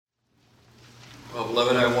Well,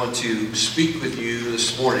 beloved, I want to speak with you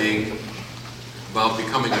this morning about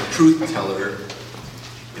becoming a truth teller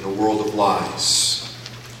in a world of lies.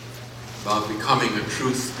 About becoming a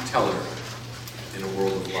truth teller in a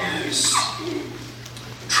world of lies.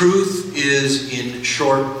 Truth is in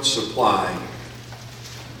short supply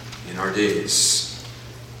in our days.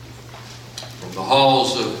 From the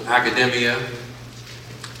halls of academia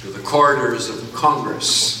to the corridors of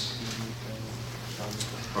Congress,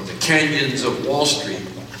 from the canyons of Wall Street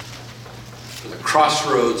to the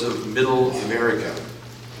crossroads of Middle America,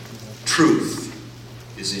 truth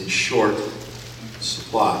is in short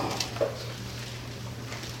supply.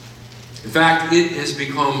 In fact, it has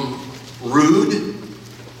become rude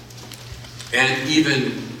and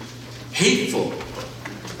even hateful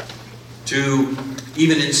to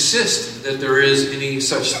even insist that there is any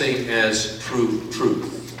such thing as true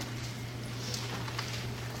truth.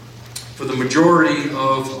 For the majority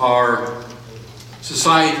of our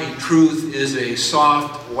society, truth is a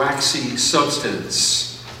soft, waxy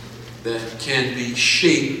substance that can be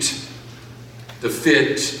shaped to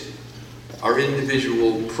fit our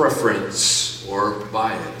individual preference or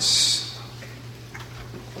bias.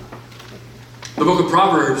 The book of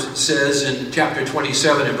Proverbs says in chapter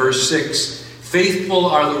 27 and verse 6, "Faithful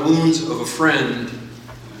are the wounds of a friend,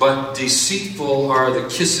 but deceitful are the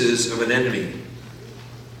kisses of an enemy."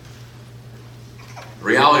 The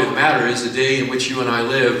reality of the matter is, the day in which you and I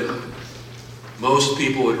live, most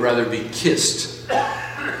people would rather be kissed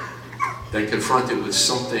than confronted with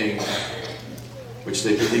something which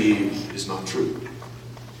they believe is not true.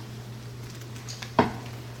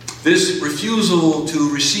 This refusal to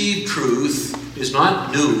receive truth is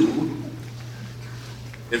not new.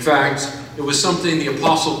 In fact, it was something the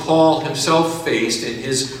Apostle Paul himself faced in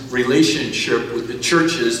his relationship with the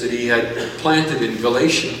churches that he had planted in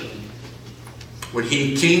Galatia, when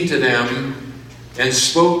he came to them and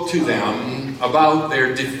spoke to them about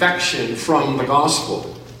their defection from the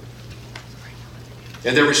gospel.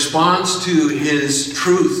 And their response to his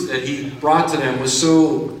truth that he brought to them was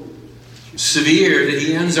so severe that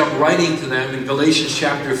he ends up writing to them in Galatians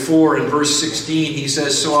chapter 4 and verse 16. He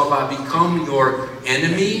says, "So have I become your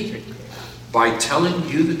enemy by telling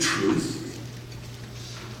you the truth?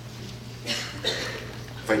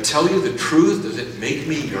 If I tell you the truth, does it make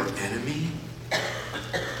me your enemy?"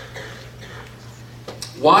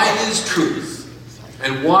 Why is truth,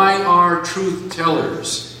 and why are truth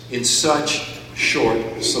tellers in such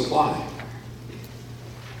short supply?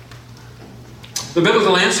 The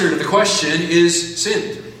biblical answer to the question is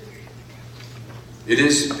sin. It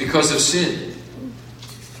is because of sin.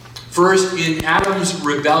 First, in Adam's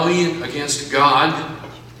rebellion against God,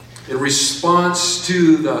 in response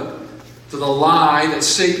to the lie that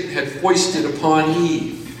Satan had foisted upon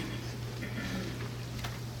Eve,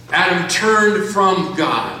 Adam turned from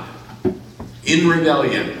God in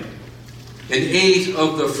rebellion and ate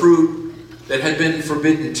of the fruit that had been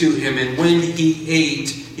forbidden to him. And when he ate,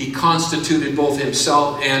 he constituted both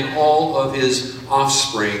himself and all of his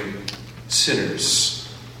offspring sinners,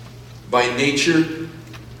 by nature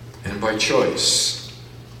and by choice.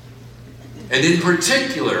 And in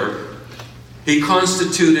particular, he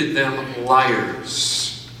constituted them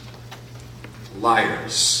liars.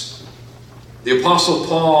 Liars. The Apostle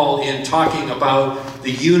Paul, in talking about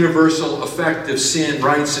the universal effect of sin,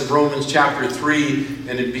 writes in Romans chapter 3,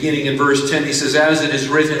 and beginning in verse 10, he says, "As it is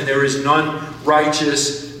written, there is none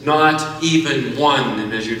righteous, not even one."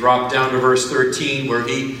 And as you drop down to verse 13, where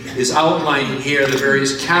he is outlining here the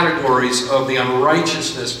various categories of the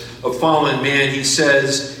unrighteousness of fallen man, he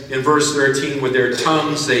says in verse 13, "With their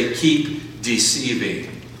tongues they keep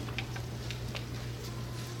deceiving."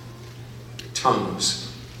 Tongues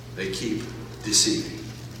they keep deceiving.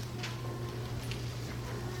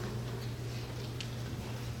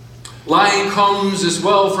 Lying comes as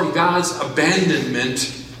well from God's abandonment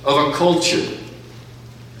of a culture.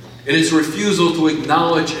 In its refusal to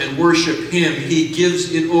acknowledge and worship Him, He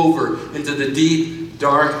gives it over into the deep,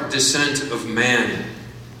 dark descent of man.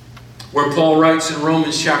 Where Paul writes in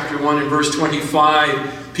Romans chapter 1 and verse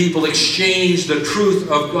 25, people exchange the truth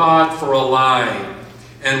of God for a lie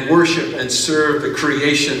and worship and serve the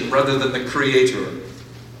creation rather than the Creator,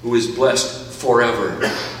 who is blessed forever.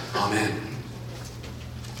 Amen.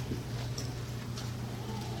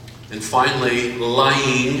 And finally,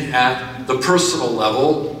 lying at the personal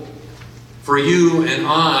level for you and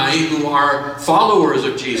I, who are followers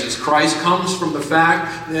of Jesus Christ, comes from the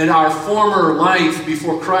fact that our former life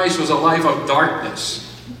before Christ was a life of darkness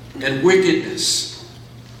and wickedness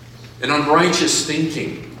and unrighteous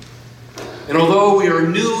thinking. And although we are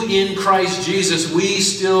new in Christ Jesus, we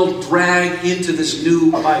still drag into this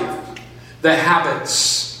new life the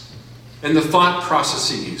habits and the thought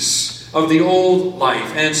processes of the old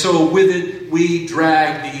life. And so with it, we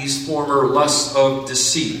drag these former lusts of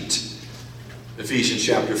deceit, Ephesians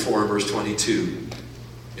chapter 4, verse 22,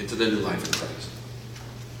 into the new life in Christ.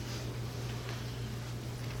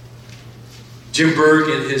 Jim Berg,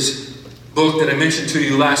 in his book that I mentioned to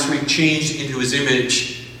you last week, Changed into His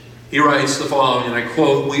Image, he writes the following, and I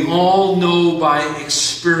quote, "We all know by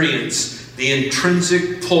experience the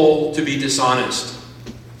intrinsic pull to be dishonest.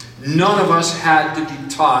 None of us had to be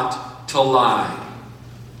taught to lie.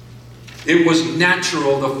 It was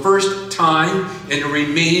natural the first time, and it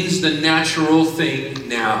remains the natural thing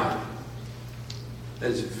now."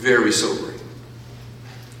 That is very sobering.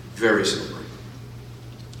 Very sobering.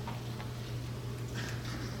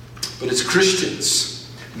 But as Christians,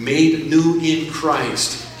 made new in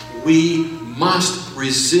Christ, we must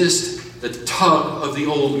resist the tug of the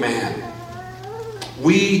old man.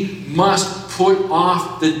 We must put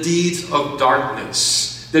off the deeds of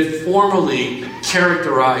darkness that formerly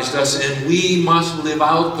characterized us, and we must live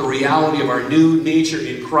out the reality of our new nature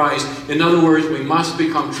in Christ. In other words, we must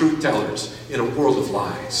become truth tellers in a world of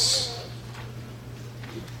lies.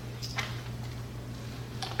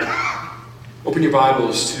 Open your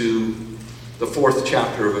Bibles to the 4th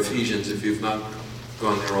chapter of Ephesians if you've not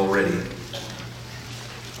gone there already.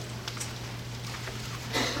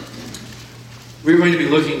 We're going to be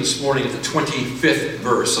looking this morning at the 25th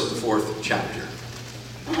verse of the 4th chapter.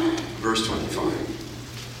 Verse 25.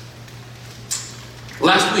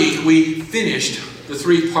 Last week we finished the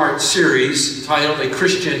 3-part series titled A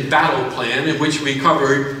Christian Battle Plan, in which we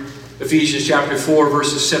covered Ephesians chapter 4,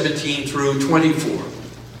 verses 17 through 24.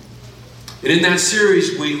 And in that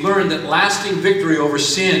series, we learned that lasting victory over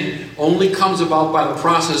sin only comes about by the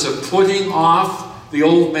process of putting off the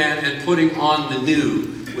old man and putting on the new,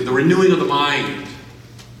 with the renewing of the mind.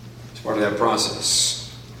 It's part of that process.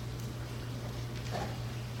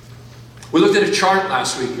 We looked at a chart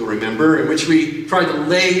last week, you'll remember, in which we tried to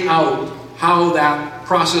lay out how that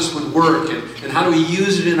process would work and how do we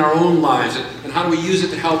use it in our own lives and how do we use it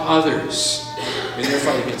to help others in their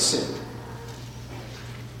fight against sin.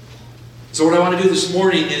 So what I want to do this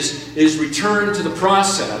morning is return to the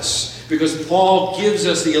process, because Paul gives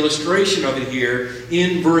us the illustration of it here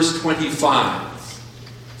in verse 25.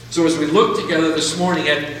 So as we look together this morning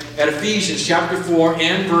at Ephesians chapter 4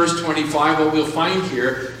 and verse 25, what we'll find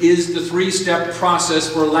here is the 3-step process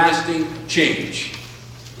for lasting change.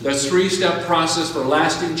 The 3-step process for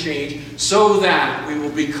lasting change so that we will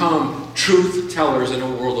become truth tellers in a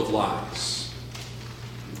world of lies.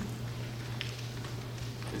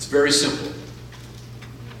 It's very simple.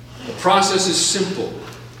 The process is simple.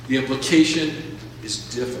 The implication is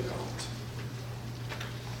difficult.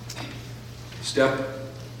 Step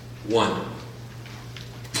 1.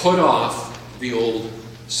 Put off the old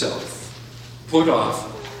self. Put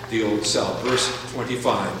off the old self. Verse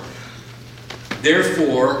 25.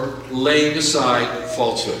 Therefore, laying aside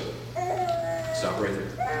falsehood. Stop right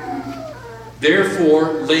there.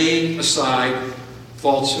 Therefore, laying aside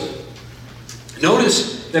falsehood.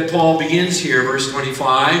 Notice that Paul begins here, verse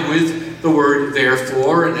 25, with the word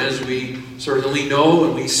therefore, and as we certainly know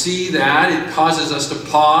and we see that, it causes us to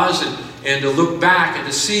pause and to look back and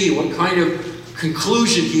to see what kind of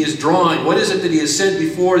conclusion he is drawing. What is it that he has said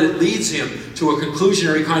before that leads him to a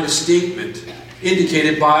conclusionary kind of statement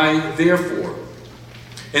indicated by therefore?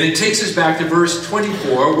 And it takes us back to verse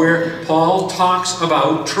 24, where Paul talks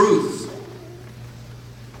about truth.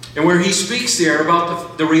 And where he speaks there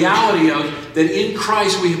about the reality of that in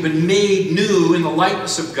Christ we have been made new in the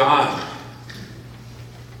likeness of God.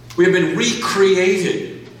 We have been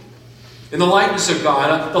recreated in the likeness of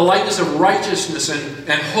God, the likeness of righteousness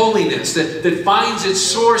and holiness that finds its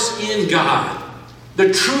source in God.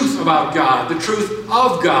 The truth about God, the truth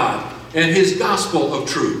of God, and His gospel of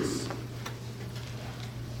truth.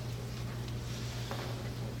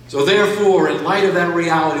 So therefore, in light of that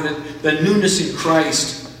reality, that the newness in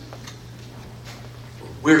Christ,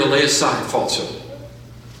 we're to lay aside falsehood.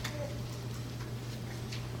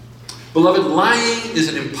 Beloved, lying is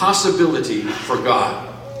an impossibility for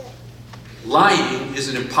God. Lying is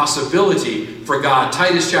an impossibility for God.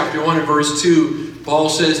 Titus chapter 1 and verse 2, Paul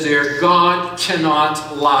says there, God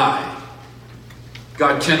cannot lie.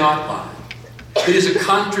 God cannot lie. It is a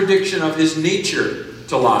contradiction of His nature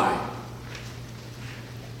to lie.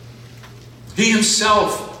 He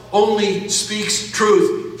Himself only speaks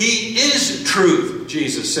truth. He is truth,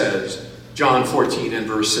 Jesus says. John 14 and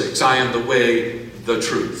verse 6. I am the way, the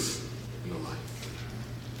truth, and the life.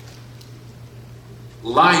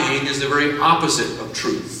 Lying is the very opposite of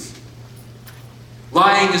truth.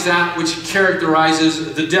 Lying is that which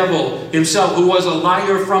characterizes the devil himself, who was a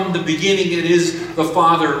liar from the beginning. It is the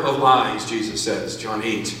father of lies, Jesus says, John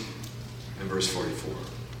 8 and verse 44.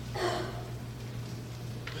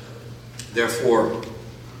 Therefore,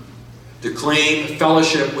 to claim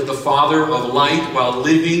fellowship with the Father of light while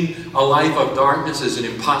living a life of darkness is an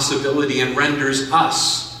impossibility and renders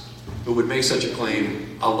us, who would make such a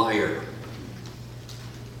claim, a liar.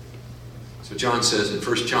 So John says in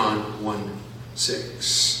 1 John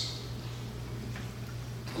 1:6,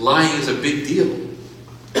 lying is a big deal.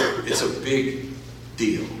 It's a big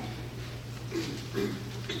deal.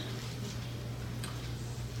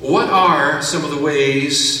 What are some of the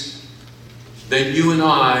ways that you and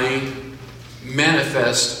I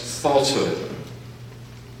manifest falsehood,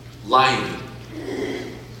 lying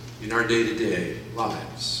in our day-to-day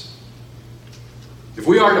lives? If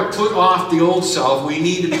we are to put off the old self, we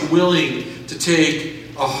need to be willing to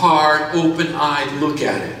take a hard, open-eyed look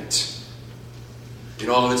at it in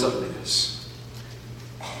all of its ugliness.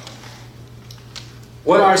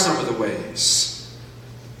 What are some of the ways?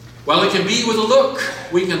 Well, it can be with a look.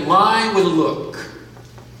 We can lie with a look.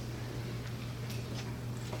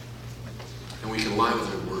 And we can lie with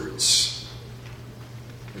our words.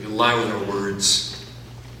 We can lie with our words.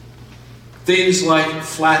 Things like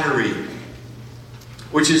flattery,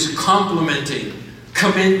 which is complimenting,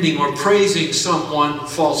 commending, or praising someone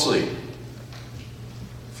falsely.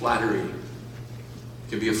 Flattery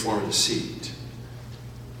can be a form of deceit.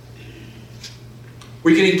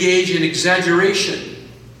 We can engage in exaggeration,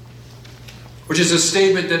 which is a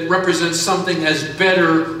statement that represents something as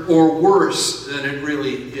better or worse than it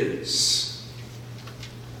really is.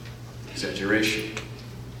 Exaggeration.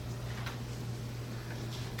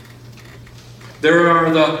 There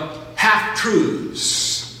are the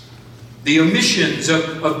half-truths, the omissions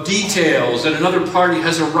of details that another party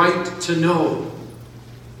has a right to know.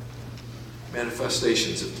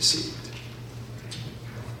 Manifestations of deceit.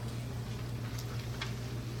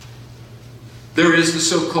 There is the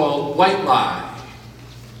so-called white lie.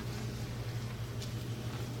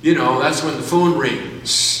 You know, that's when the phone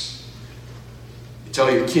rings. You tell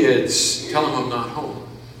your kids, tell them I'm not home.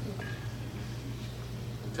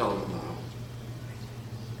 Tell them I'm not home.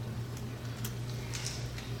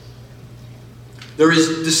 There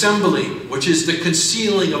is dissembling, which is the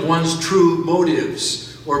concealing of one's true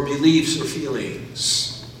motives or beliefs or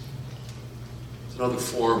feelings. It's another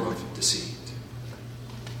form of deceit.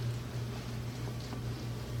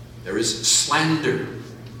 There is slander.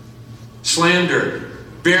 Slander,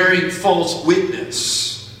 bearing false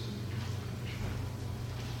witness.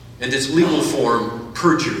 And its legal form,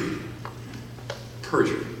 perjury.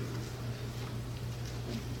 Perjury.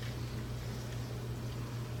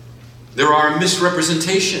 There are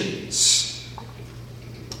misrepresentations,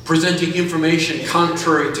 presenting information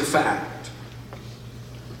contrary to fact.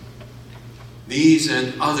 These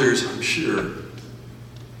and others, I'm sure,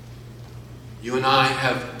 you and I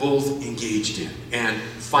have both engaged in and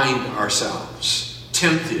find ourselves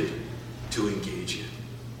tempted to engage in.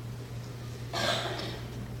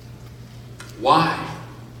 Why?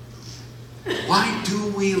 Why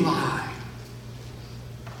do we lie?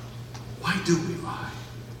 Why do we lie?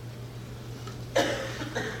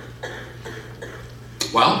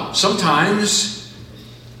 Well, sometimes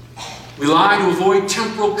we lie to avoid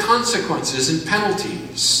temporal consequences and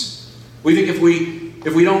penalties. We think if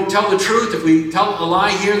we don't tell the truth, if we tell a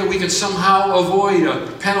lie here, that we can somehow avoid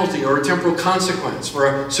a penalty or a temporal consequence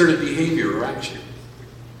for a certain behavior or action.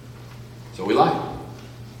 So we lie.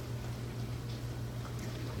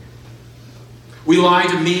 We lie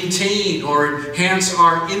to maintain or enhance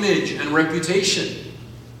our image and reputation.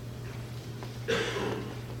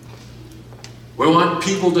 We want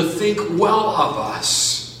people to think well of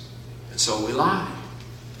us, and so we lie.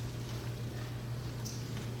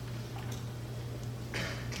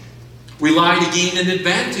 We lie to gain an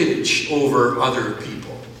advantage over other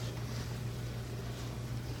people.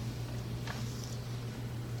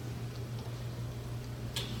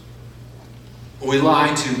 We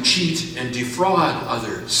lie to cheat and defraud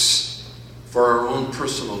others for our own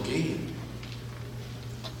personal gain.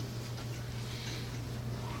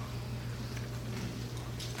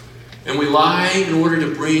 And we lie in order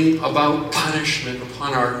to bring about punishment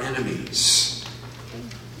upon our enemies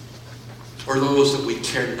or those that we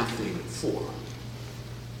care nothing for.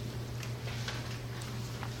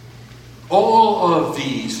 All of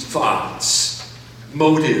these thoughts,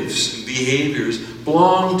 motives, and behaviors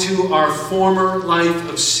belong to our former life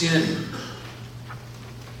of sin.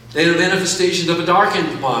 They are manifestations of a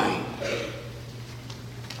darkened mind,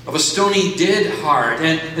 of a stony, dead heart,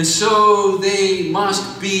 and so they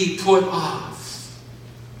must be put off.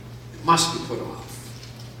 must be put off.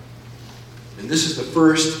 And this is the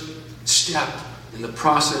first step in the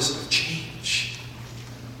process of change.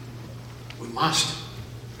 We must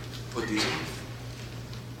put these off.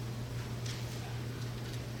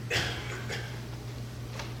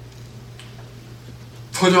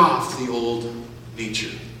 Put off the old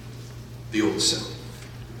nature, the old self.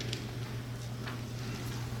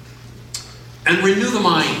 And renew the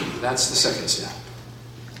mind. That's the second step.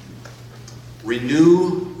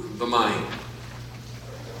 Renew the mind.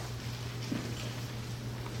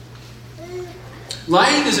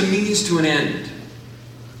 Lying is a means to an end.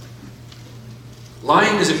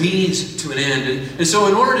 Lying is a means to an end. And so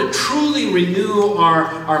in order to truly renew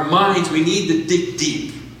our minds, we need to dig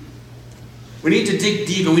deep. We need to dig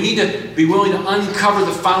deep, and we need to be willing to uncover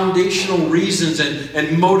the foundational reasons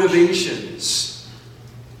and motivations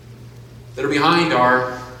that are behind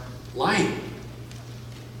our lying.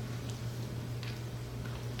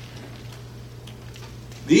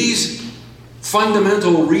 These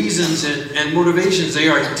fundamental reasons and motivations, they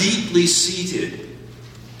are deeply seated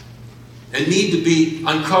and need to be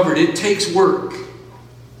uncovered. It takes work.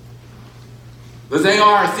 But they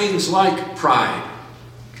are things like pride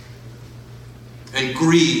and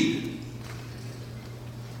greed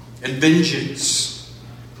and vengeance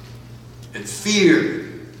and fear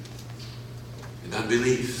and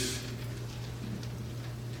unbelief.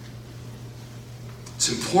 It's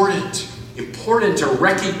important to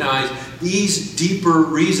recognize these deeper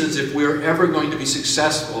reasons if we're ever going to be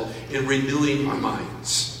successful in renewing our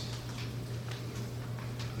minds.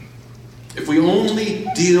 If we only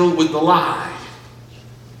deal with the lie,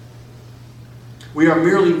 we are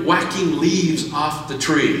merely whacking leaves off the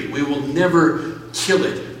tree. We will never kill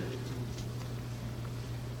it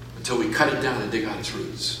until we cut it down and dig out its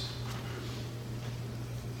roots.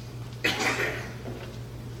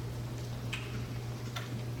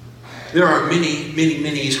 There are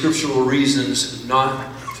many scriptural reasons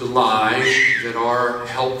not to lie that are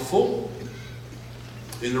helpful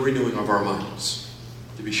in the renewing of our minds,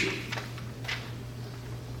 to be sure.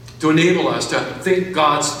 To enable us to think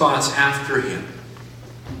God's thoughts after Him.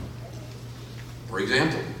 For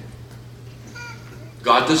example,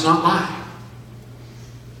 God does not lie.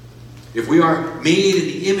 If we are made in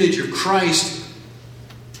the image of Christ,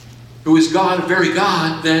 who is God, very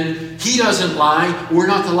God, then He doesn't lie. We're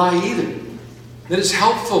not to lie either. Then it's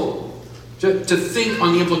helpful to think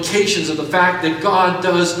on the implications of the fact that God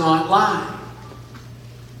does not lie.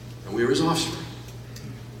 And we are His offspring.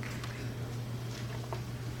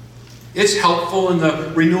 It's helpful in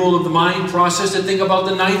the renewal of the mind process to think about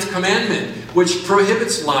the 9th commandment, which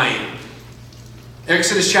prohibits lying.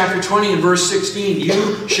 Exodus chapter 20 and verse 16,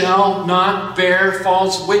 you shall not bear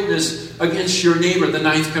false witness against your neighbor, the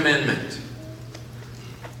 9th commandment.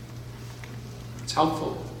 It's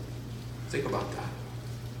helpful. Think about that.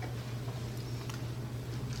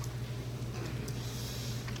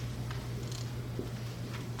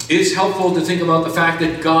 It's helpful to think about the fact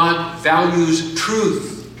that God values truth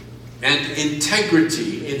and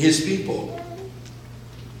integrity in His people.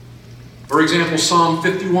 For example, Psalm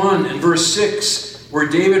 51 and verse 6, where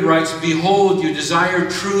David writes, behold, you desire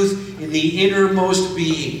truth in the innermost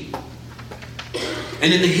being,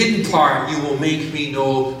 and in the hidden part you will make me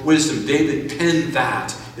know wisdom. David penned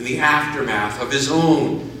that in the aftermath of his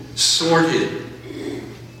own sordid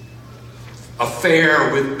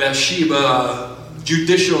affair with Bathsheba,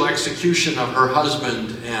 judicial execution of her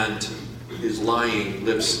husband, and his lying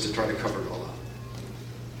lips to try to cover it all up.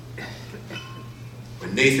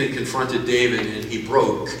 When Nathan confronted David and he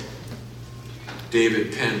broke,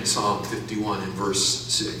 David penned Psalm 51 and verse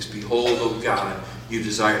 6. Behold, O God, you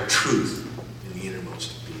desire truth in the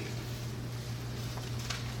innermost being.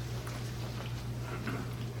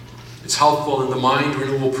 It's helpful in the mind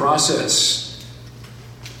renewal process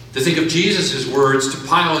to think of Jesus' words to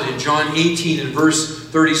Pilate in John 18 and verse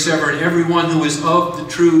 37. Everyone who is of the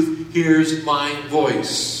truth hears my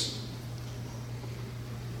voice.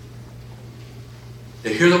 To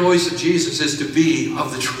hear the voice of Jesus is to be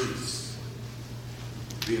of the truth.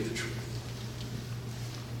 To be of the truth.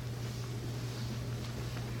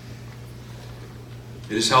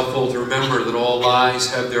 It is helpful to remember that all lies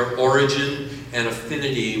have their origin and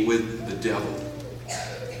affinity with the devil.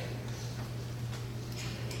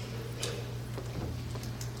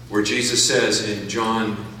 Where Jesus says in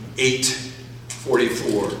John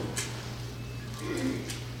 8:44,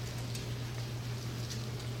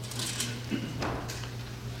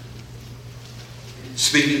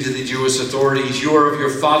 speaking to the Jewish authorities, "You are of your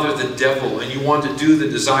father the devil, and you want to do the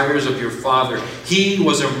desires of your father. He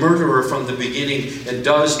was a murderer from the beginning and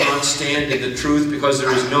does not stand in the truth because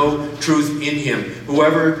there is no truth in him.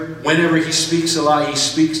 Whenever he speaks a lie, he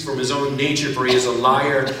speaks from his own nature, for he is a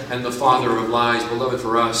liar and the father of lies." Beloved,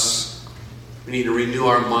 for us, we need to renew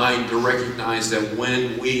our mind to recognize that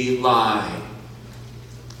when we lie,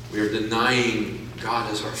 we are denying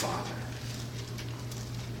God as our Father.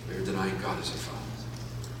 We are denying God as our Father.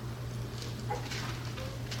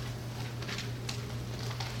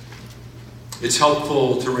 It's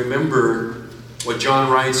helpful to remember what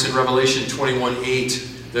John writes in Revelation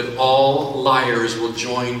 21:8, that all liars will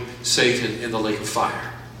join Satan in the lake of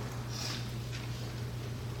fire.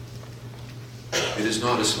 It is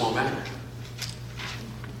not a small matter.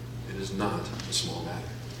 It is not a small matter.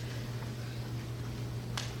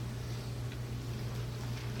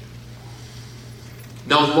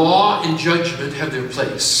 Now, law and judgment have their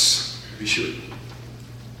place, be sure.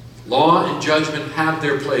 Law and judgment have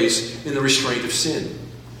their place in the restraint of sin.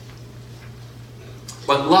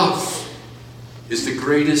 But love is the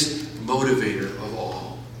greatest motivator of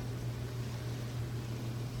all.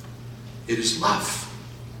 It is love.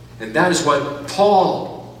 And that is what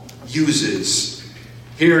Paul uses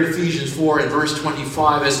here in Ephesians 4 and verse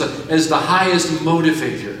 25 as the highest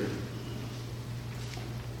motivator.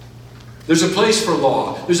 There's a place for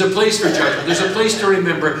law. There's a place for judgment. There's a place to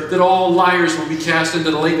remember that all liars will be cast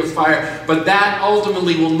into the lake of fire. But that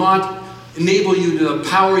ultimately will not enable you to the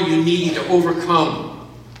power you need to overcome.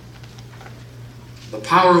 The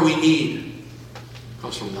power we need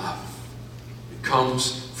comes from love. It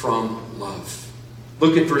comes from love.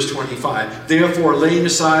 Look at verse 25. "Therefore, laying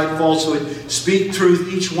aside falsehood, speak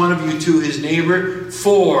truth, each one of you to his neighbor,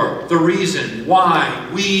 for the reason why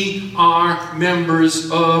we are members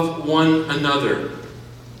of one another."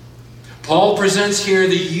 Paul presents here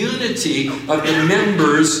the unity of the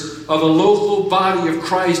members of a local body of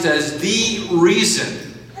Christ as the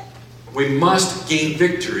reason we must gain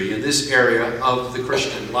victory in this area of the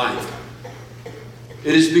Christian life.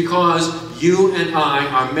 It is because you and I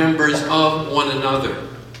are members of one another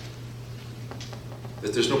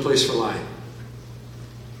that there's no place for lying.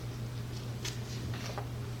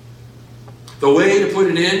 The way to put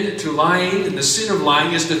an end to lying and the sin of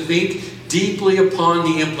lying is to think deeply upon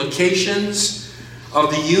the implications of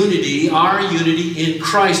the unity, our unity in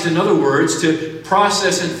Christ. In other words, to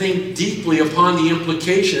process and think deeply upon the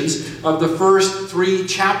implications of the first 3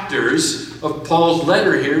 chapters of Paul's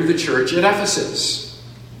letter here to the church at Ephesus.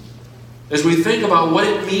 As we think about what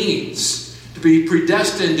it means to be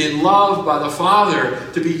predestined in love by the Father,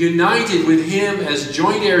 to be united with Him as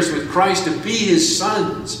joint heirs with Christ, to be His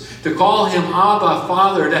sons, to call Him Abba,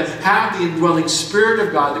 Father, to have the indwelling Spirit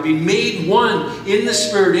of God, to be made one in the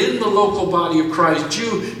Spirit, in the local body of Christ,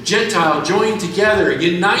 Jew, Gentile, joined together,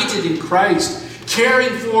 united in Christ,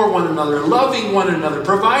 caring for one another, loving one another,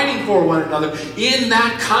 providing for one another. In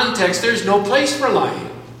that context, there's no place for lying.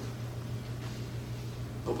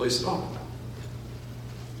 No place at all.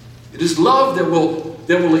 It is love that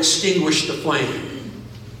will extinguish the flame.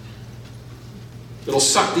 It'll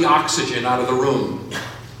suck the oxygen out of the room.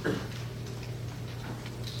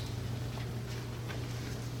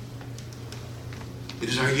 It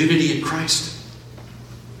is our unity in Christ,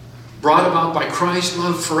 brought about by Christ's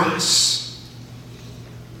love for us,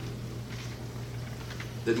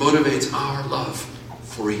 that motivates our love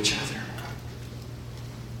for each other.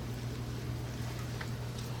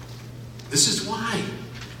 This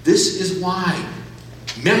is why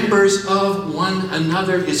members of one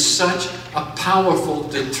another is such a powerful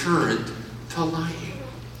deterrent to lying.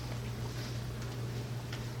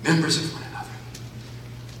 Members of one another.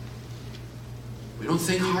 We don't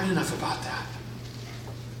think hard enough about that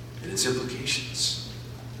and its implications.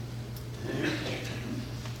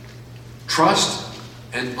 Trust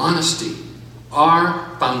and honesty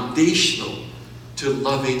are foundational to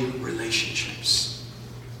loving relationships.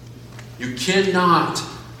 You cannot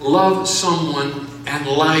love someone and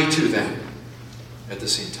lie to them at the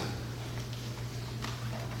same time.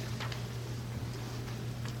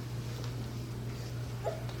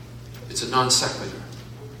 It's a non sequitur.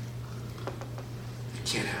 It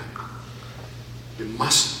can't happen. It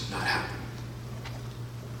must not happen.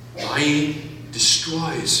 Lying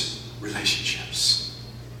destroys relationships.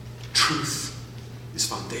 Truth is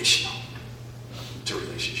foundational to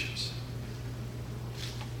relationships.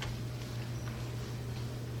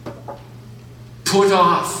 Put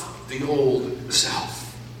off the old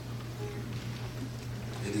self.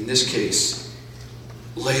 And in this case,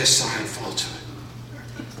 lay aside falsehood.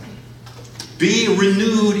 Be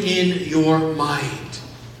renewed in your mind.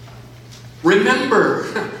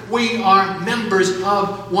 Remember, we are members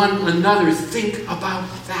of one another. Think about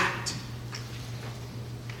that.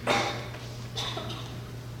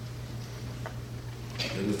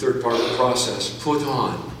 And the third part of the process, put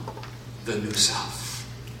on the new self.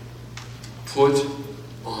 Put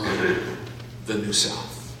on the new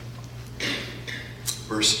self.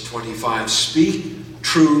 Verse 25, speak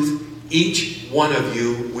truth, each one of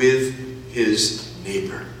you, with his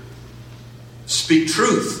neighbor. Speak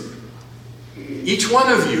truth. Each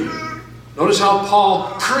one of you. Notice how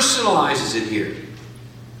Paul personalizes it here.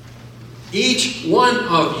 Each one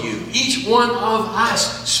of you, each one of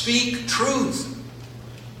us, speak truth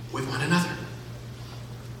with one another,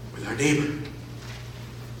 with our neighbor.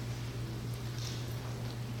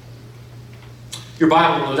 Your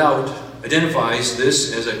Bible, no doubt, identifies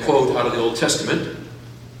this as a quote out of the Old Testament.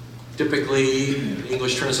 Typically,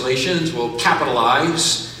 English translations will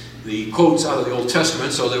capitalize the quotes out of the Old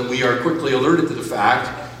Testament so that we are quickly alerted to the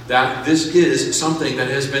fact that this is something that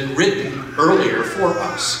has been written earlier for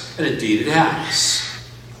us. And indeed it has.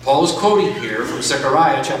 Paul is quoting here from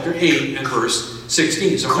Zechariah chapter 8 and verse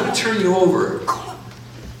 16. So I'm going to turn you over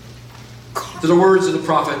to the words of the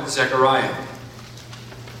prophet Zechariah.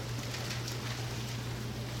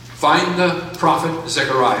 Find the prophet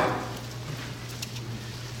Zechariah.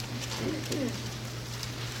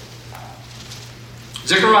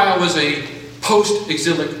 Zechariah was a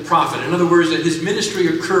post-exilic prophet. In other words, that his ministry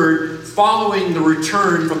occurred following the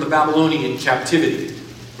return from the Babylonian captivity.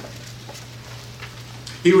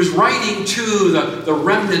 He was writing to the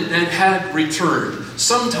remnant that had returned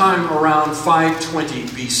sometime around 520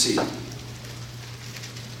 BC.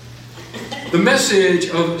 The message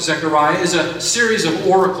of Zechariah is a series of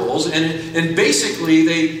oracles, and basically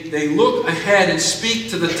they look ahead and speak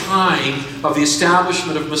to the time of the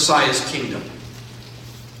establishment of Messiah's kingdom.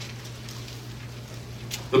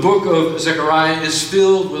 The book of Zechariah is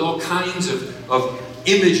filled with all kinds of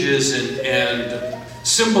images and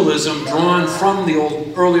symbolism drawn from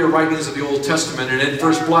the earlier writings of the Old Testament, and at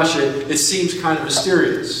first blush it seems kind of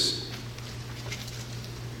mysterious.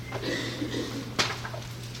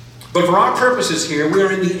 But for our purposes here, we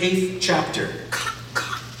are in the 8th chapter.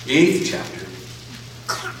 The 8th chapter,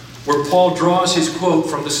 where Paul draws his quote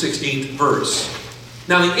from the 16th verse.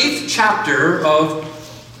 Now, the 8th chapter of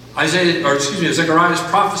Zechariah's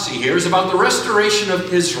prophecy here is about the restoration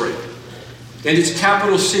of Israel and its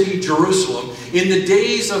capital city, Jerusalem, in the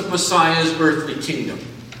days of Messiah's earthly kingdom.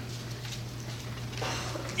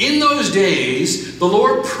 In those days, the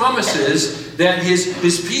Lord promises that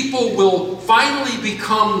his people will finally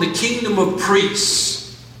become the kingdom of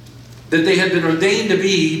priests that they had been ordained to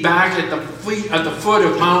be back at the foot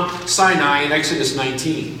of Mount Sinai in Exodus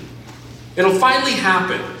 19. It'll finally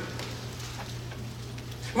happen.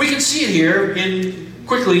 We can see it here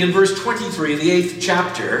quickly in verse 23 of the 8th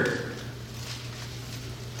chapter,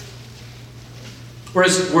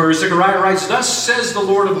 where Zechariah writes, "Thus says the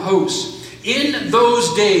Lord of hosts, in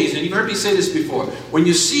those days," and you've heard me say this before, when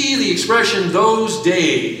you see the expression "those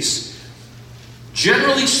days,"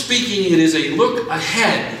 generally speaking, it is a look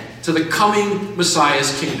ahead to the coming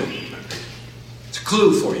Messiah's kingdom. It's a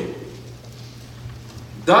clue for you.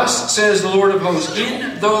 "Thus says the Lord of hosts,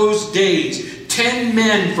 in those days, 10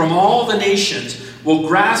 men from all the nations will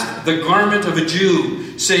grasp the garment of a Jew,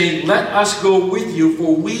 saying, 'Let us go with you,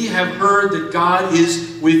 for we have heard that God is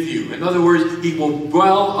with you.'" In other words, he will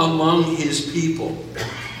dwell among his people.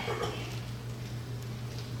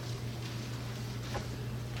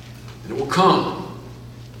 And it will come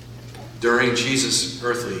during Jesus'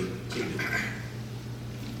 earthly kingdom.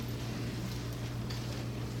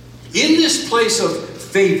 In this place of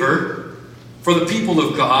favor for the people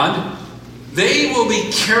of God, they will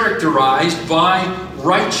be characterized by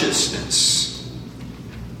righteousness.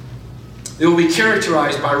 They will be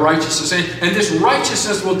characterized by righteousness. And this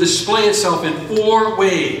righteousness will display itself in 4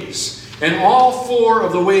 ways. And all 4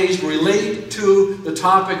 of the ways relate to the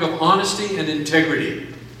topic of honesty and integrity.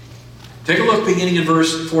 Take a look beginning in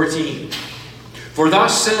verse 14. "For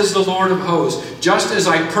thus says the Lord of hosts, just as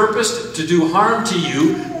I purposed to do harm to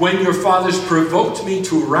you when your fathers provoked me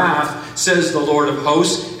to wrath, says the Lord of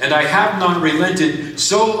hosts, and I have not relented,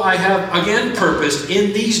 so I have again purposed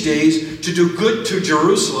in these days to do good to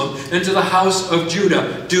Jerusalem and to the house of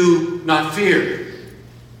Judah. Do not fear.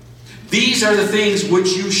 These are the things which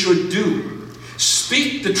you should do.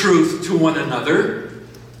 Speak the truth to one another.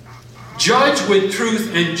 Judge with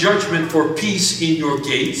truth and judgment for peace in your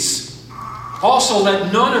gates. Also,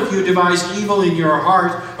 let none of you devise evil in your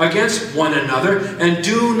heart against one another, and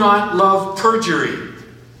do not love perjury.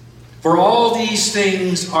 For all these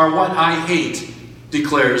things are what I hate,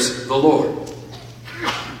 declares the Lord."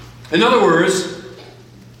 In other words,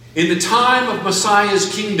 in the time of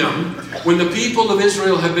Messiah's kingdom, when the people of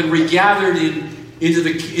Israel have been regathered into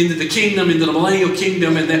the kingdom, into the millennial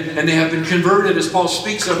kingdom, and they have been converted, as Paul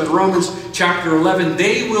speaks of in Romans chapter 11,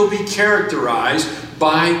 they will be characterized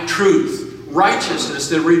by truth, righteousness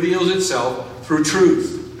that reveals itself through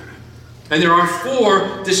truth. And there are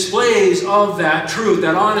 4 displays of that truth,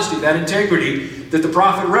 that honesty, that integrity that the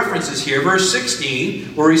prophet references here. Verse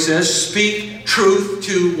 16, where he says, speak truth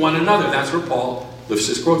to one another. That's where Paul lifts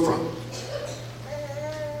this quote from.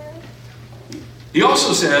 He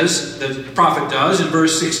also says, the prophet does in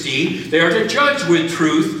verse 16, they are to judge with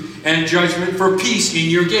truth and judgment for peace in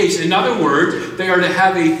your gates. In other words, they are to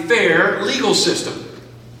have a fair legal system.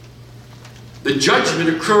 The judgment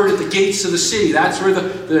occurred at the gates of the city. That's where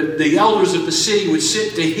the elders of the city would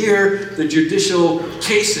sit to hear the judicial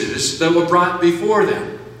cases that were brought before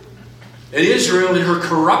them. And Israel, in her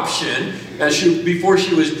corruption, before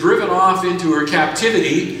she was driven off into her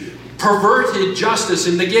captivity, perverted justice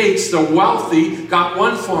in the gates. The wealthy got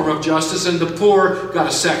one form of justice and the poor got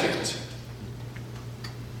a second.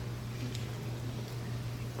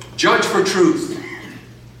 Judge for truth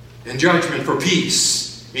and judgment for peace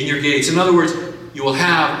in your gates. In other words, you will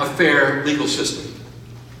have a fair legal system.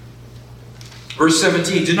 Verse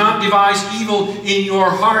 17, do not devise evil in your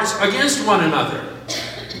hearts against one another.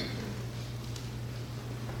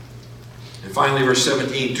 And finally, verse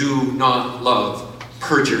 17, do not love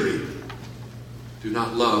perjury. Do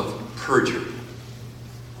not love perjury.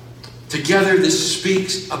 Together, this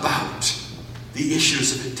speaks about the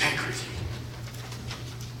issues of integrity.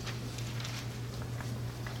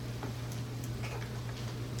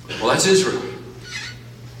 Well, that's Israel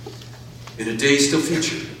in a day still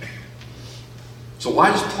future. So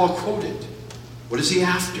why does Paul quote it? What is he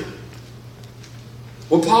after?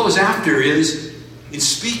 What Paul is after is, in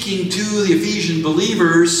speaking to the Ephesian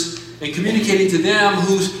believers and communicating to them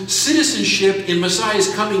whose citizenship in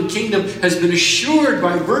Messiah's coming kingdom has been assured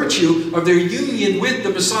by virtue of their union with the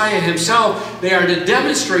Messiah himself, they are to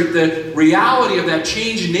demonstrate the reality of that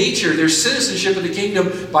changed nature, their citizenship in the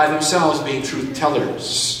kingdom, by themselves being truth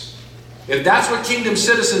tellers. If that's what kingdom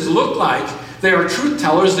citizens look like, they are truth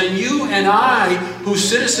tellers, then you and I, whose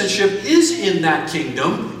citizenship is in that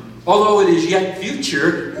kingdom, although it is yet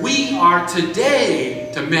future, we are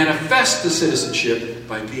today to manifest the citizenship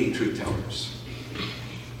by being truth tellers.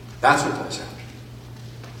 That's what Paul's after.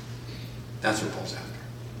 That's what Paul's after.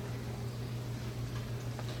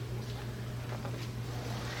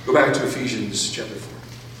 Go back to Ephesians chapter 4.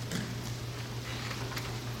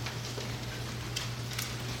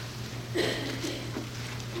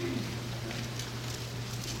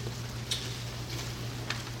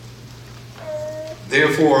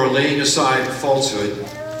 Therefore, laying aside falsehood,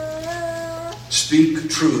 speak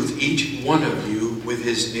truth, each one of you with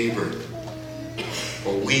his neighbor.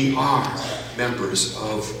 For we are members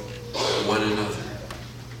of one another.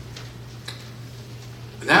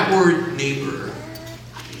 That word neighbor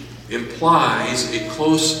implies a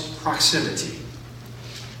close proximity.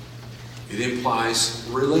 It implies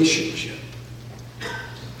relationship.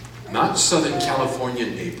 Not Southern California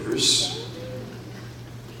neighbors,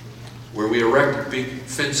 where we erect big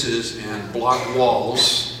fences and block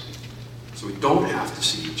walls so we don't have to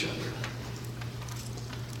see each other.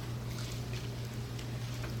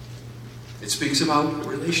 It speaks about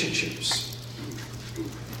relationships,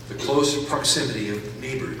 the close proximity of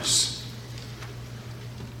neighbors.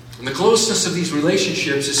 And the closeness of these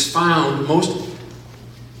relationships is found most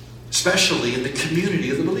especially in the community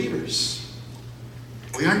of the believers.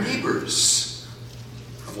 We are neighbors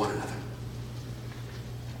of one another.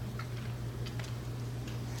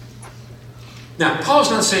 Now, Paul's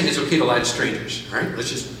not saying it's okay to lie to strangers, all right? Let's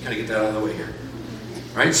just kind of get that out of the way here.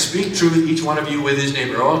 All right? Speak truth, each one of you with his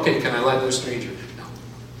neighbor. Oh, okay, can I lie to a stranger? No.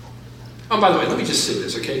 Oh, by the way, let me just say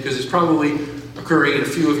this, okay? Because it's probably occurring in a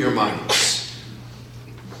few of your minds.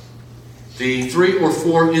 The 3 or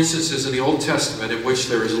 4 instances in the Old Testament in which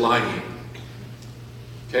there is lying.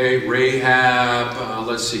 Okay, Rahab,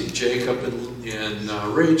 let's see, Jacob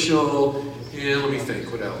and Rachel, and let me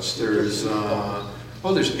think, what else? There's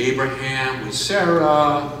Abraham with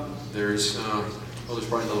Sarah. There's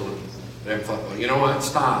probably another one that I haven't thought about. You know what?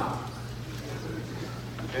 Stop.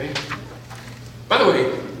 Okay? By the way,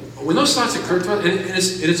 when those thoughts occur to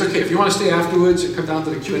us, and it's okay, if you want to stay afterwards and come down to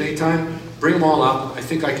the Q&A time, bring them all up. I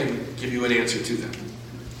think I can give you an answer to them.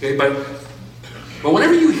 Okay? But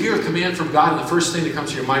whenever you hear a command from God and the first thing that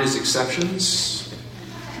comes to your mind is exceptions,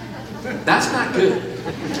 that's not good.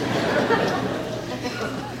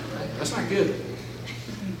 That's not good.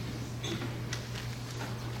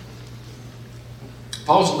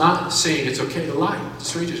 Paul's not saying it's okay to lie to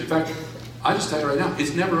strangers. In fact, I just tell you right now,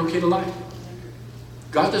 it's never okay to lie.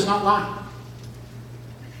 God does not lie.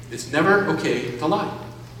 It's never okay to lie.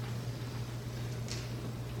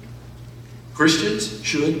 Christians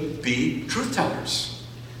should be truth tellers.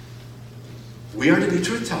 We are to be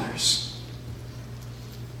truth tellers.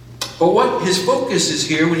 But what his focus is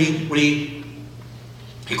here when he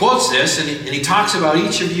quotes this and he talks about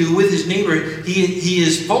each of you with his neighbor, he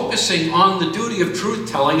is focusing on the duty of truth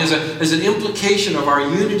telling as an implication of our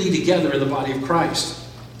unity together in the body of Christ.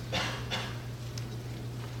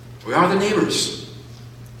 We are the neighbors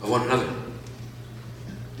of one another.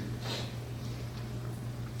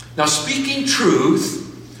 Now, speaking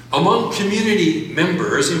truth among community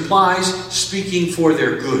members implies speaking for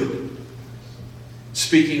their good.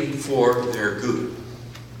 Speaking for their good.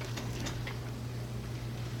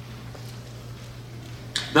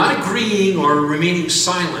 Not agreeing or remaining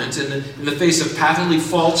silent in the face of patently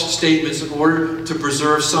false statements in order to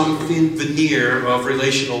preserve some thin veneer of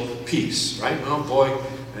relational peace. Right? Oh boy,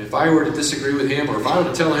 if I were to disagree with him, or if I were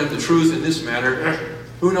to tell him the truth in this matter,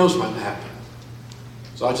 who knows what would happen?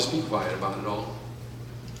 So I'll just be quiet about it all.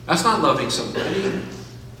 That's not loving somebody.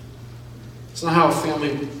 It's not how a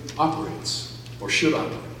family operates, or should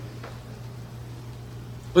operate.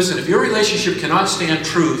 Listen, if your relationship cannot stand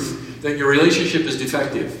truth, then your relationship is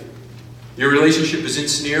defective. Your relationship is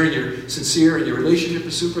insincere, and your relationship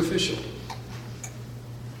is superficial.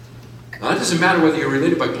 Now, that doesn't matter whether you're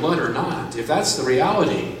related by blood or not. If that's the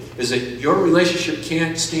reality, is that your relationship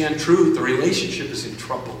can't stand truth, the relationship is in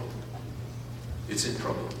trouble. It's in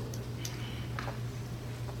trouble.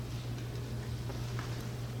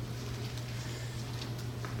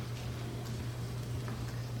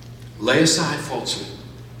 Lay aside falsehood.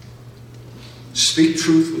 Speak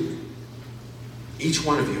truth with each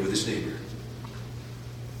one of you, with his neighbor.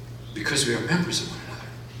 Because we are members of one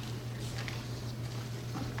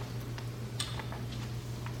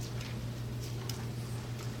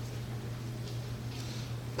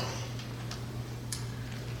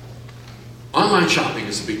another. Online shopping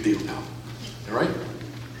is a big deal now. All right?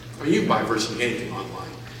 I mean, you can buy virtually anything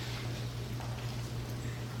online.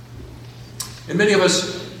 And many of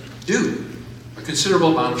us do a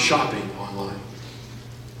considerable amount of shopping online.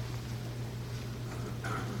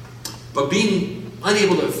 But being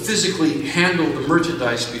unable to physically handle the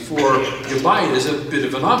merchandise before you buy it is a bit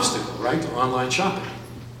of an obstacle, right, to online shopping.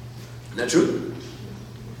 Isn't that true?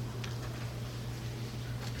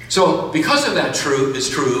 So, because of that truth,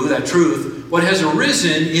 what has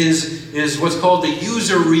arisen is what's called the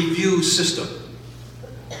user review system.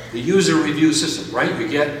 The user review system, right? You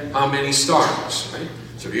get how many stars, right?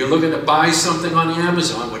 So if you're looking to buy something on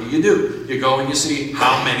Amazon, what do? You go and you see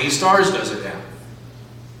how many stars does it have.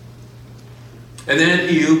 And then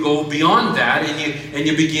you go beyond that and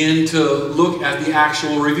you begin to look at the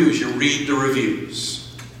actual reviews. You read the reviews.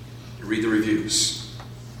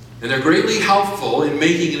 And they're greatly helpful in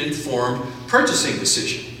making an informed purchasing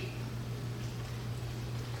decision.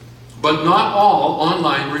 But not all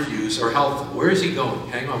online reviews are helpful. Where is he going?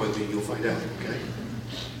 Hang on with me, you'll find out, okay?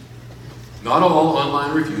 Not all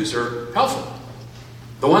online reviews are helpful.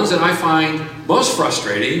 The ones that I find most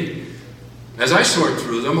frustrating, as I sort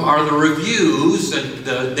through them, are the reviews, and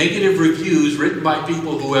the negative reviews written by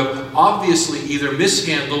people who have obviously either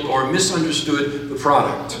mishandled or misunderstood the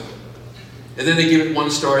product. And then they give it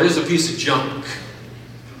 1 star. This is a piece of junk.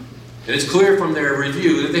 And it's clear from their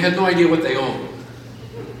review that they had no idea what they owned.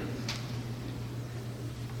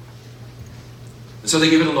 And so they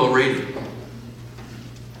give it a low rating.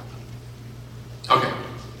 Okay.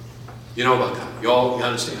 You know about that. You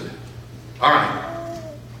understand that. All right.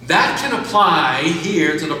 That can apply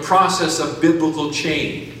here to the process of biblical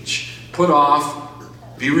change. Put off,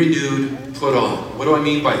 be renewed, put on. What do I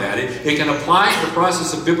mean by that? It can apply to the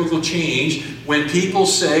process of biblical change when people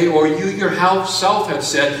say, or you yourself have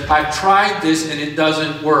said, I've tried this and it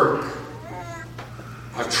doesn't work.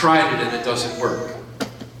 I've tried it and it doesn't work.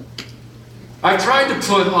 I've tried to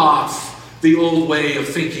put off the old way of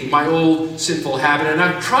thinking, my old sinful habit, and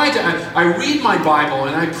I've tried to, I read my Bible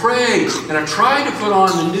and I pray, and I've tried to put on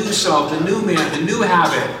the new self, the new man, the new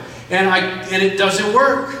habit, and it doesn't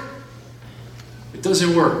work. It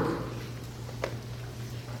doesn't work.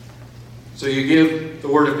 So you give the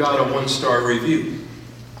Word of God a 1-star review.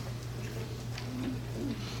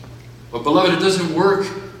 But beloved, it doesn't work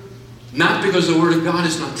not because the Word of God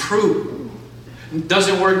is not true. It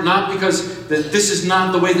doesn't work not because that this is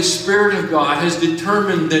not the way the Spirit of God has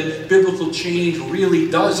determined that biblical change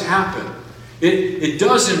really does happen. It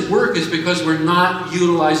doesn't work is because we're not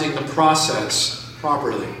utilizing the process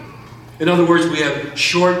properly. In other words, we have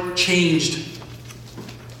shortchanged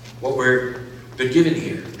what we're been given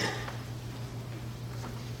here.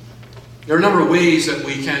 There are a number of ways that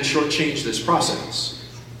we can shortchange this process.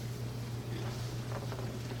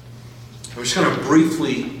 I'm just going to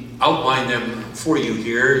briefly outline them for you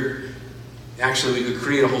here. Actually, we could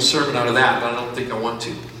create a whole sermon out of that, but I don't think I want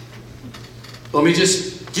to. Let me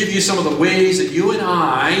just give you some of the ways that you and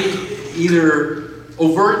I, either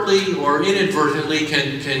overtly or inadvertently,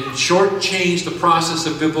 can shortchange the process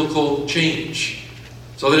of biblical change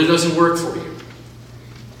so that it doesn't work for you.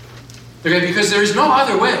 Okay, because there's no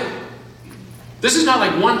other way. This is not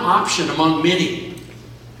like one option among many.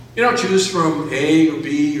 You don't choose from A or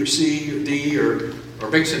B or C or D or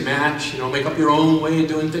mix and match, make up your own way of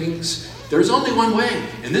doing things. There's only one way,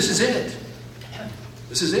 and this is it.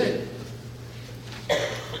 This is it.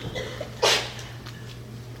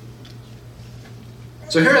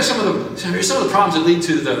 So here's some of the problems that lead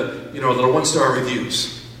to the one-star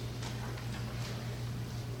reviews.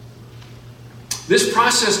 This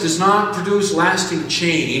process does not produce lasting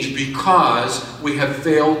change because we have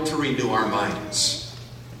failed to renew our minds.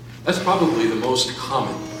 That's probably the most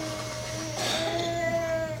common.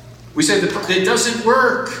 We say that it doesn't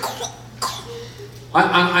work.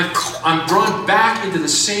 I'm drawn back into the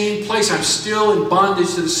same place. I'm still in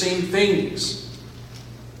bondage to the same things.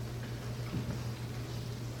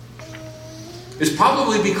 It's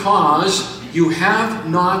probably because you have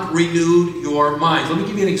not renewed your mind. Let me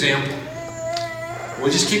give you an example.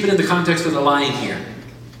 We'll just keep it in the context of the lying here.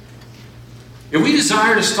 If we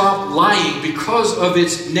desire to stop lying because of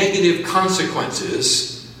its negative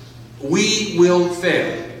consequences, we will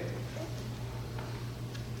fail.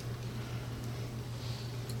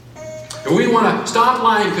 If we want to stop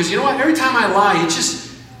lying because, every time I lie,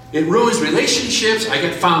 it ruins relationships. I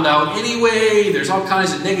get found out anyway. There's all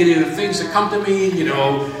kinds of negative things that come to me.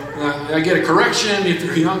 I get a correction if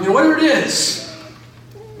they're young, whatever it is.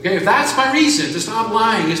 Okay, if that's my reason to stop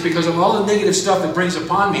lying, it's because of all the negative stuff it brings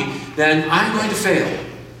upon me, then I'm going to fail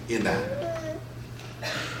in that.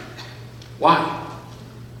 Why?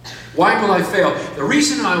 Why will I fail? The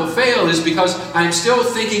reason I will fail is because I'm still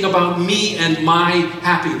thinking about me and my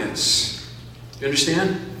happiness. You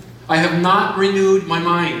understand? I have not renewed my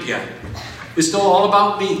mind yet. It's still all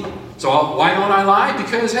about me. So why don't I lie?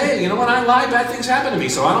 Because, hey, when I lie, bad things happen to me,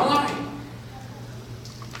 so I don't lie.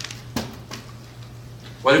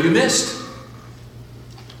 What have you missed?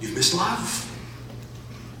 You've missed love.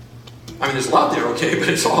 There's love there, okay, but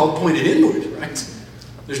it's all pointed inward, right?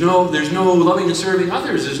 There's no loving and serving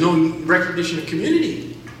others. There's no recognition of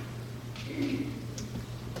community. In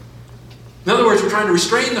other words, we're trying to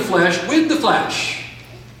restrain the flesh with the flesh.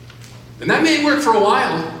 And that may work for a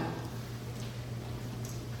while,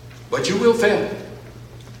 but you will fail.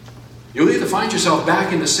 You'll either find yourself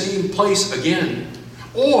back in the same place again,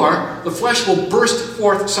 or the flesh will burst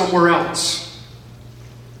forth somewhere else.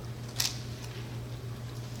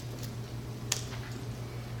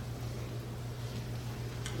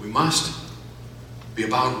 We must be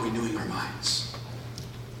about renewing our minds.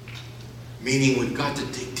 Meaning we've got to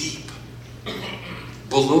dig deep,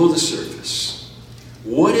 below the surface.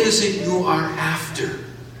 What is it you are after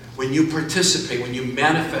when you participate, when you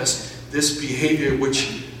manifest this behavior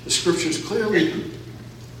which the Scriptures clearly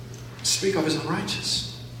speak of as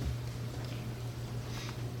unrighteous?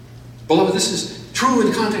 Beloved, this is true in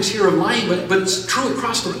the context here of lying, but it's true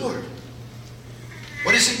across the board.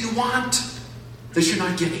 What is it you want that you're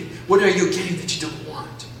not getting? What are you getting that you don't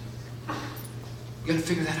want? You got to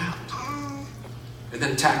figure that out. And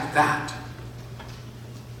then attack that.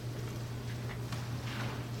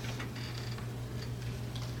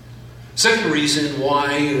 Second reason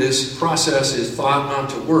why this process is thought not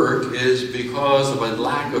to work is because of a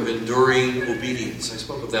lack of enduring obedience. I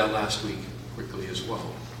spoke of that last week quickly as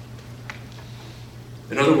well.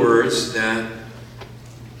 In other words, that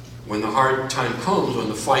when the hard time comes, when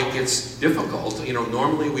the fight gets difficult,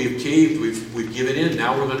 normally we've caved, we've given in,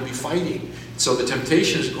 now we're going to be fighting. So the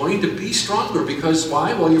temptation is going to be stronger because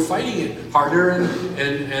why? Well, you're fighting it harder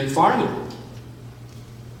and farther.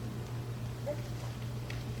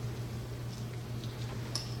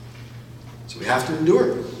 So we have to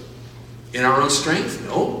endure. In our own strength?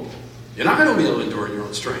 No. You're not going to be able to endure in your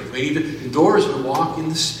own strength. We need to endure as we walk in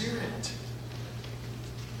the Spirit.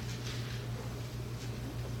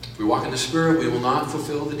 If we walk in the Spirit, we will not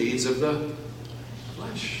fulfill the deeds of the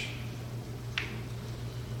flesh.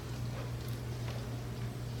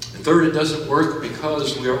 And third, it doesn't work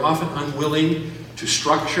because we are often unwilling to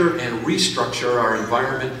structure and restructure our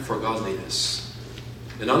environment for godliness.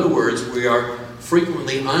 In other words, we are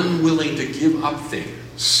frequently unwilling to give up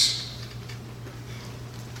things.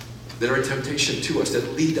 that are a temptation to us,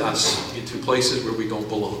 that lead us into places where we don't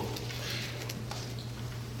belong.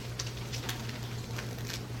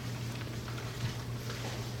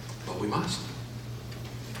 But we must.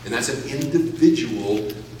 And that's an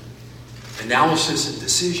individual analysis and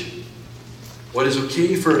decision. What is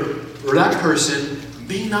okay for that person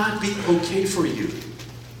may not be okay for you.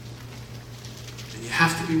 And you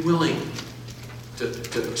have to be willing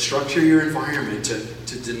to structure your environment,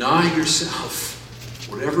 to deny yourself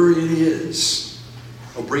whatever it is,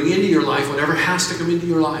 or bring into your life whatever has to come into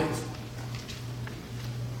your life,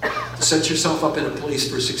 to set yourself up in a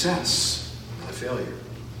place for success, not failure.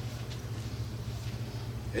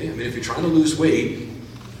 Okay? I mean, if you're trying to lose weight,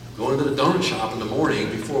 going to the donut shop in the morning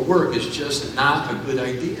before work is just not a good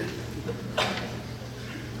idea.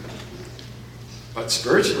 But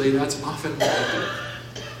spiritually, that's often what we do.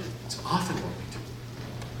 It's often what we do.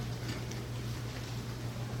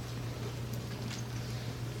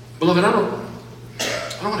 Beloved, I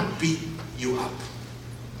don't want to beat you up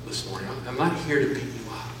this morning. I'm not here to beat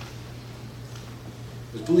you up.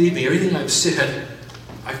 But believe me, everything I've said,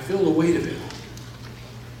 I feel the weight of it.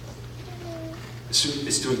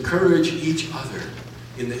 It's to encourage each other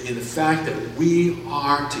in the fact that we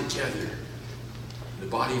are together in the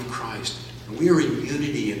body of Christ. And we are in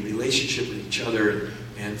unity and relationship with each other.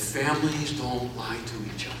 And families don't lie to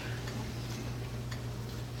each other.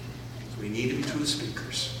 So we need to be truth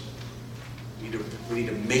speakers. We need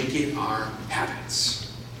to make it our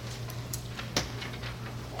habits.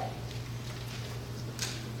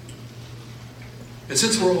 And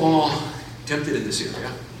since we're all tempted in this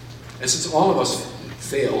area, and since all of us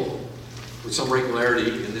fail with some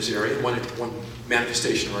regularity in this area, one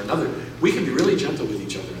manifestation or another, we can be really gentle with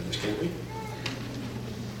each other in this, can't we?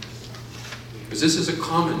 Because this is a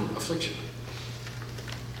common affliction.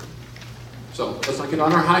 So let's not get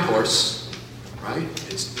on our high horse. Right?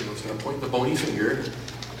 It's not pointing the bony finger.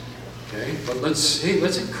 Okay? But let's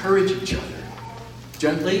encourage each other.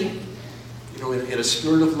 Gently, in a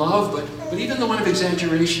spirit of love, but even the one of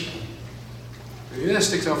exaggeration. Maybe that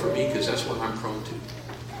sticks out for me because that's what I'm prone to.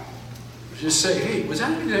 Just say, hey, was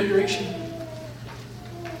that an exaggeration?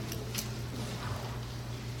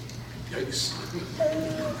 Yikes.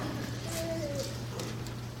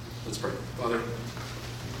 Let's pray. Father,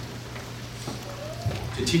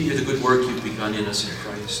 continue the good work you've begun in us in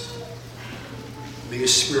Christ. May your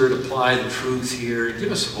Spirit apply the truth here.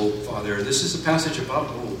 Give us hope, Father. This is a passage about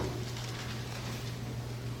hope.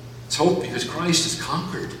 It's hope because Christ has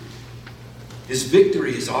conquered. His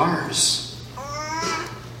victory is ours.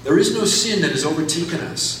 There is no sin that has overtaken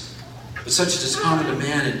us, but such as is common to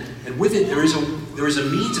man, and with it there is a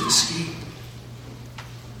means of escape.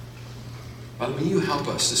 Father, may you help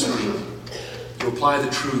us this week to apply the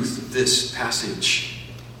truth of this passage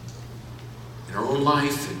in our own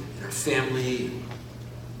life, in our family,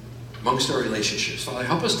 amongst our relationships. Father,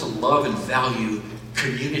 help us to love and value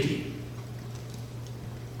community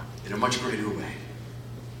in a much greater way.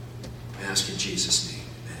 I ask in Jesus' name.